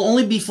kiddushin will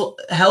only be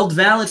held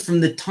valid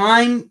from the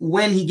time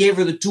when he gave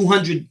her the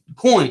 200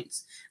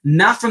 coins,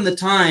 not from the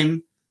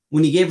time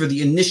when he gave her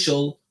the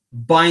initial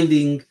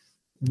binding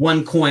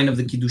 1 coin of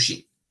the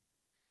kiddushin.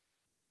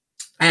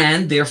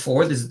 And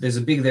therefore, there's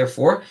a big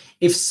therefore,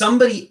 if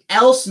somebody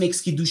else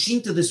makes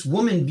kiddushin to this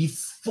woman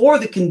before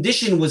the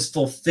condition was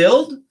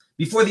fulfilled,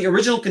 before the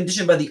original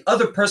condition by the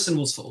other person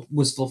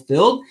was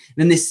fulfilled,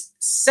 then this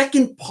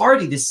second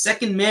party, this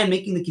second man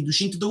making the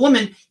kiddushin to the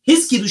woman,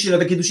 his kiddushin are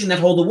the kiddushin that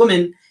hold the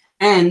woman,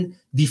 and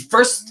the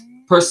first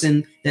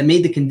person that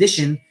made the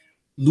condition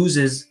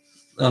loses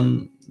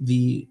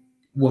the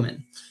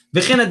woman.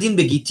 וכן הדין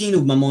בגיטין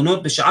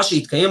ובממונות בשעה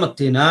שהתקיים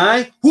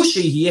התנאי, הוא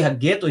שיהיה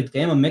הגט או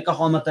התקיים המקח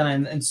או המתנה.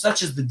 And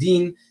such is the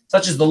deen,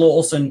 such is the law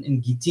also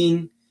in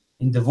Gittin,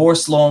 in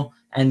divorce law,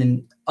 and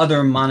in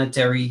other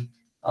monetary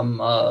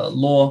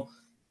law.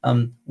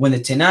 When the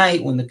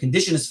tenai, when the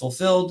condition is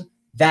fulfilled,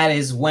 that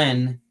is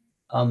when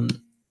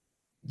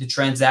the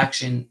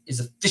transaction is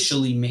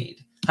officially made.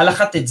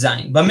 הלכה ט"ז,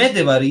 במה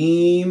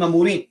דברים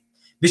אמורים?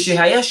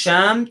 ושהיה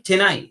שם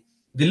תנאי,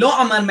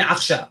 ולא אמר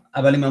מעכשיו,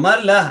 אבל אם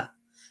אמר לה,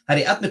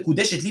 הרי את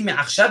מקודשת לי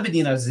מעכשיו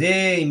בדינר,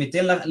 זה אם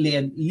אתן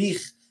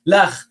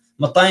לך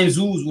 200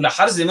 זוז,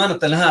 ולאחר זמן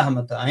נתן לה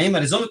 200,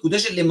 הרי זו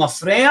מקודשת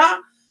למפרע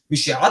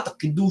בשעת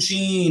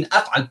הקידושין,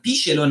 אף על פי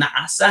שלא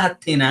נעשה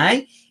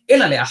התנאי,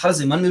 אלא לאחר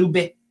זמן מרובה.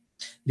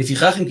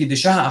 לפיכך אם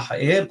קידשה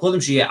האחר,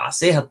 קודם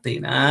שיעשה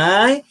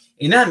התנאי,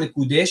 אינה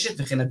מקודשת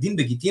וכן הדין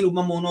בגיטין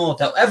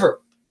ובממונות. However,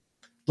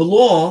 the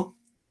law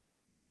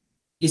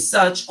is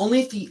such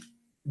only if he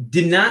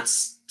did not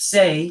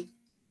say,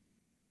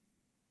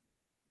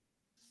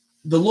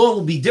 the law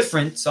will be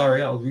different,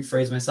 sorry, I'll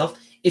rephrase myself,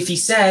 if he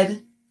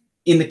said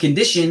in the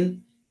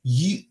condition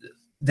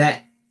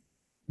that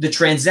the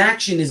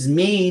transaction is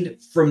made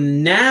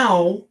from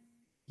now,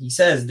 he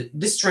says that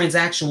this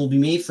transaction will be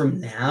made from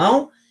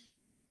now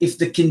if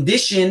the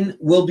condition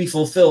will be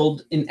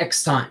fulfilled in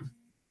X time.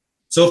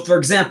 So if, for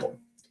example,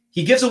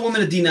 he gives a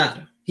woman a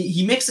dinar,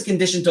 he makes a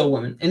condition to a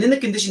woman, and in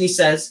the condition he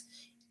says,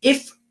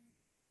 if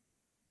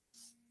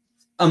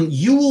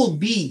you will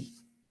be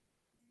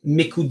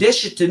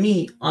mekudeshet to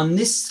me on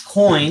this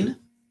coin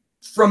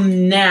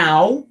from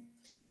now,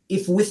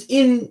 if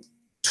within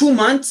 2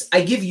 months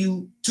I give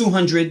you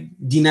 200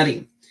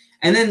 dinarim.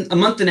 And then a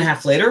month and a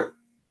half later,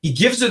 he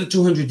gives her the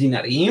 200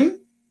 dinarim,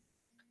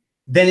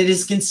 then it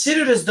is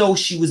considered as though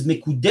she was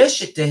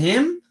mekudeshet to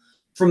him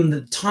from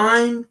the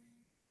time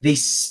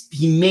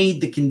he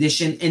made the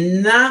condition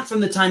and not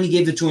from the time he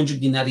gave the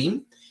 200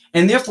 dinarim.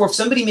 And therefore, if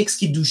somebody makes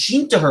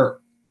kiddushin to her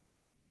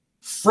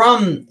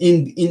from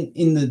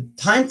in the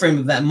time frame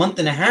of that month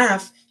and a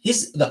half,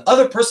 the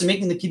other person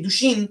making the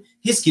kiddushin,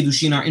 his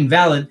kiddushin are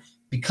invalid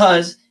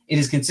because it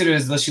is considered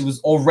as though she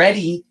was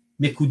already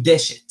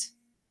mekudeshet.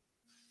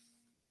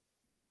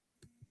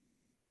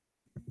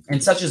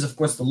 And such is, of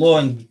course, the law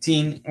in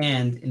Gitin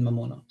and in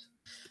Mamonot.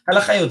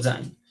 הלכה י"ז.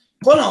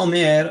 כל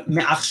האומר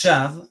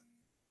מעכשיו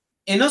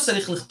אינו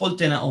צריך לכפול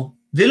תנאו,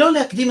 ולא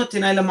להקדים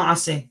התנאי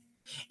למעשה,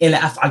 אלא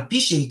אף על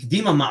פי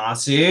שהקדים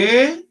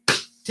המעשה,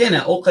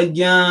 תנאו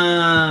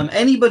קיים.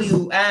 Anybody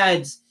who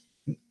adds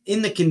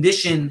in the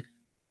condition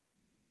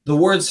the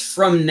words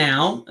from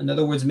now, in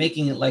other words,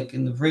 making it like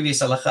in the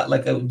previous halacha,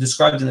 like I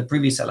described in the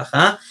previous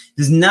halacha,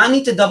 does not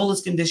need to double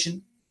his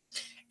condition,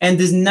 and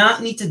does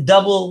not need to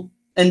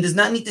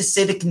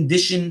say the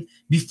condition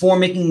before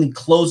making the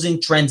closing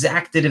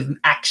transactive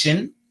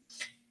action,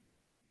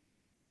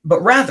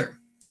 but rather,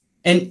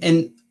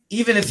 and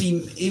even if he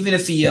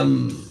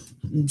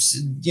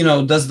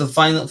does the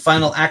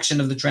final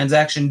action of the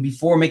transaction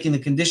before making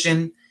the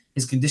condition,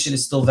 his condition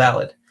is still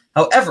valid.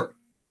 However,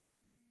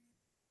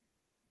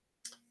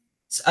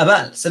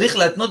 אבל צריך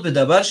להתנות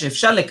בדבר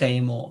שאפשר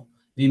לקיימו,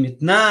 ואם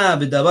התנה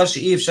בדבר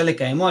שאי אפשר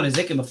לקיימו, הרי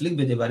זה כמפליג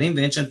בדברים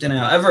ואין שם תנאי.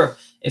 However,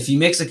 if he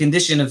makes a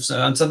condition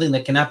on something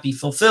that cannot be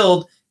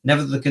fulfilled,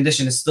 never the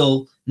condition is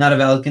still not a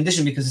valid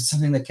condition because it's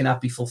something that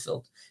cannot be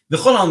fulfilled.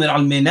 וכל האומר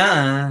על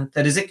מנת,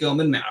 הרי זה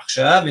כאומר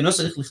מעכשיו, ואינו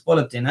צריך לכפול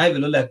התנאי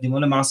ולא להקדימו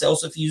למעשה.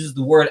 Also, if he uses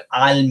the word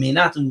על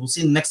מנת, and we'll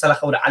see in the next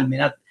halacha על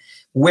מנת,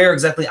 where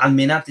exactly על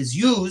מנת is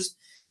used,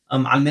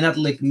 על מנת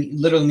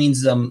literally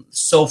means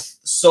so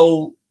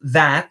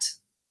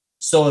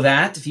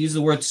that, if you use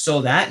the word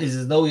so that, it is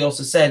as though he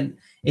also said,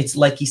 it's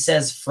like he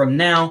says from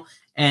now,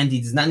 and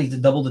he does not need to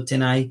double the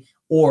tenai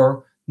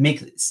or make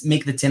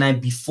the tenai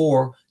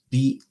before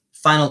the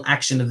final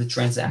action of the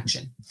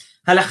transaction.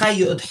 Halacha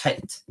yud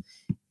het.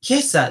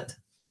 Kesad.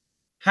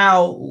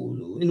 How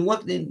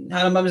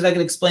Rambam is not going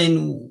to explain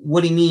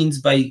what he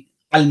means by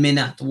al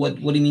menat,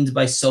 what he means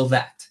by so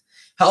that.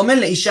 האומר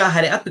לאישה,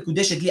 הרי את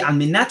מקודשת לי על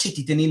מנת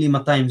שתתני לי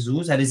 200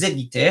 זוז, הרי זה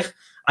גיתך,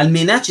 על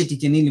מנת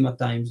שתתני לי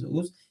 200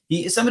 זוז.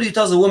 Somebody who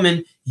tells a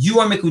woman, you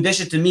are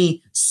mekudeshet to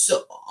me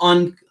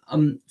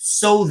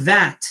so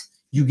that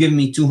you give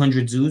me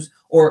 200 zuz,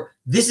 or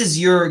this is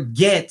your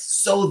get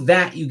so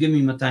that you give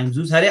me 200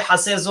 zuz. הרי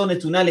חסר זו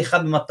נתונה לך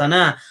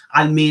במתנה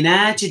על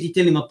מנת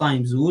שתיתן לי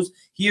 200 zuz.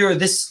 Here,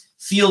 this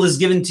field is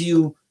given to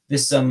you,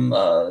 this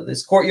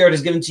courtyard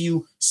is given to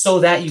you so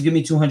that you give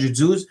me 200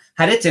 zuz.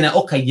 הרי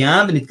תנאו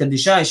קיים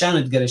ונתקדשה, אישה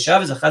נתגרשה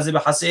וזכה זה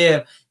בחסר.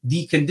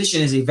 The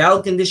condition is a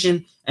valid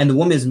condition and the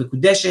woman is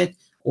mekudeshet,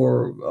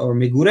 or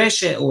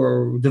megureshet,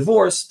 or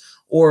divorce,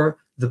 or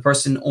the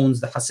person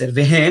owns the haser.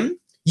 Vehem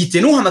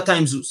yitenu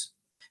ha-200 zuz.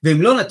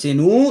 ואם לא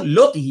נתנו,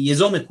 לא תהיה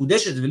זו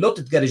מקודשת ולא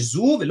תתגרש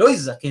זו ולא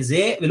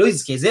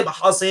יזכה זה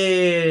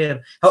בחסר.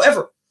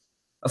 However,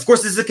 of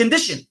course, this is a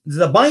condition. This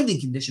is a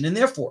binding condition, and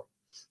therefore,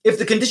 if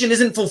the condition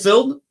isn't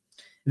fulfilled,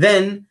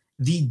 then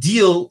the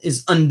deal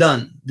is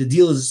undone. The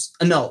deal is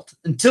annulled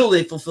until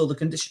they fulfill the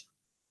condition.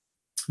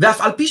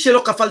 ואף על פי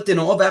שלא כפל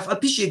תנאו, ואף על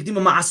פי שהקדים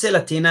המעשה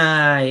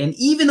לתנאי, and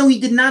even though he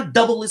did not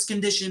double his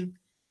condition,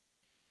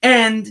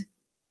 and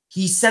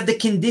he said the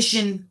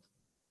condition,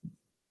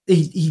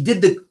 he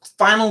did the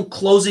final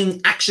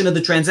closing action of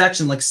the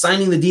transaction, like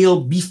signing the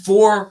deal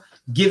before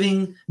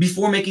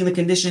making the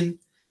condition,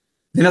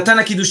 ונתן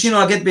הקידושין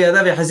או הגט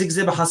בידיו ויחזיק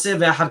זה בחסר,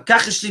 ואחר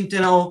כך השלים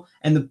תנאו,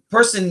 and the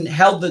person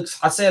held the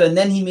חסר and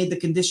then he made the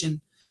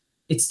condition,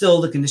 it's still,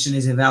 the condition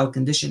is a valid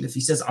condition if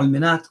he says על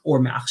מנת or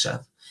מעכשיו.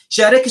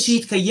 שהרי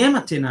כשיתקיים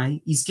התנאי,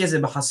 יזכה זה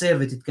בחסר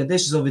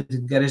ותתקדש זו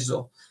ותתגרש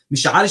זו.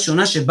 משעה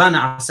ראשונה שבה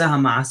נעשה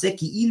המעשה,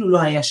 כאילו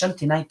לא היה שם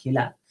תנאי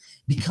כלל.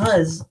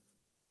 Because,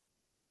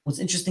 what's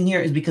interesting here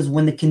is because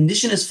when the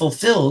condition is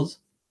fulfilled,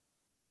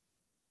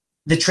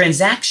 the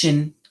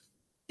transaction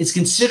is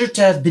considered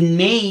to have been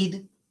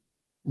made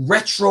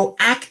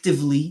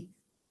retroactively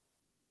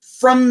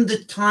from the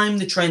time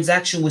the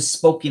transaction was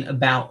spoken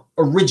about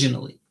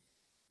originally.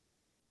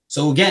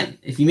 So again,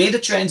 if he made a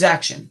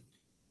transaction,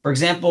 for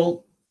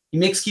example, he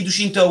makes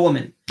kiddushin to a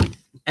woman,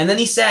 and then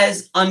he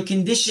says, on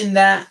condition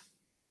that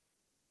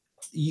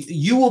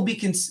you will be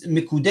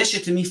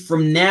mikudeshet to me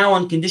from now,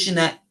 on condition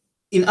that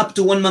in up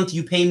to 1 month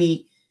you pay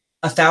me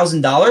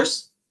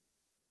 $1,000,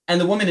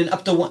 and the woman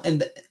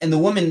and the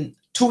woman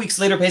 2 weeks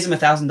later pays him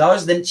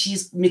 $1,000, then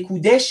she's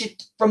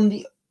mikudeshet from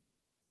the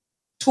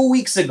 2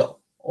 weeks ago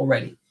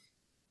already,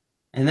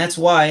 and that's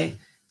why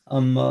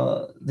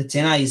the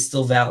Tanai is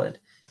still valid.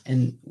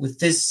 And with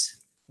this,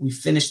 we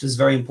finish this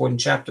very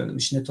important chapter in the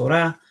Mishneh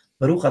Torah.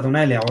 Baruch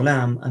Adonai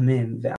le'olam, amen.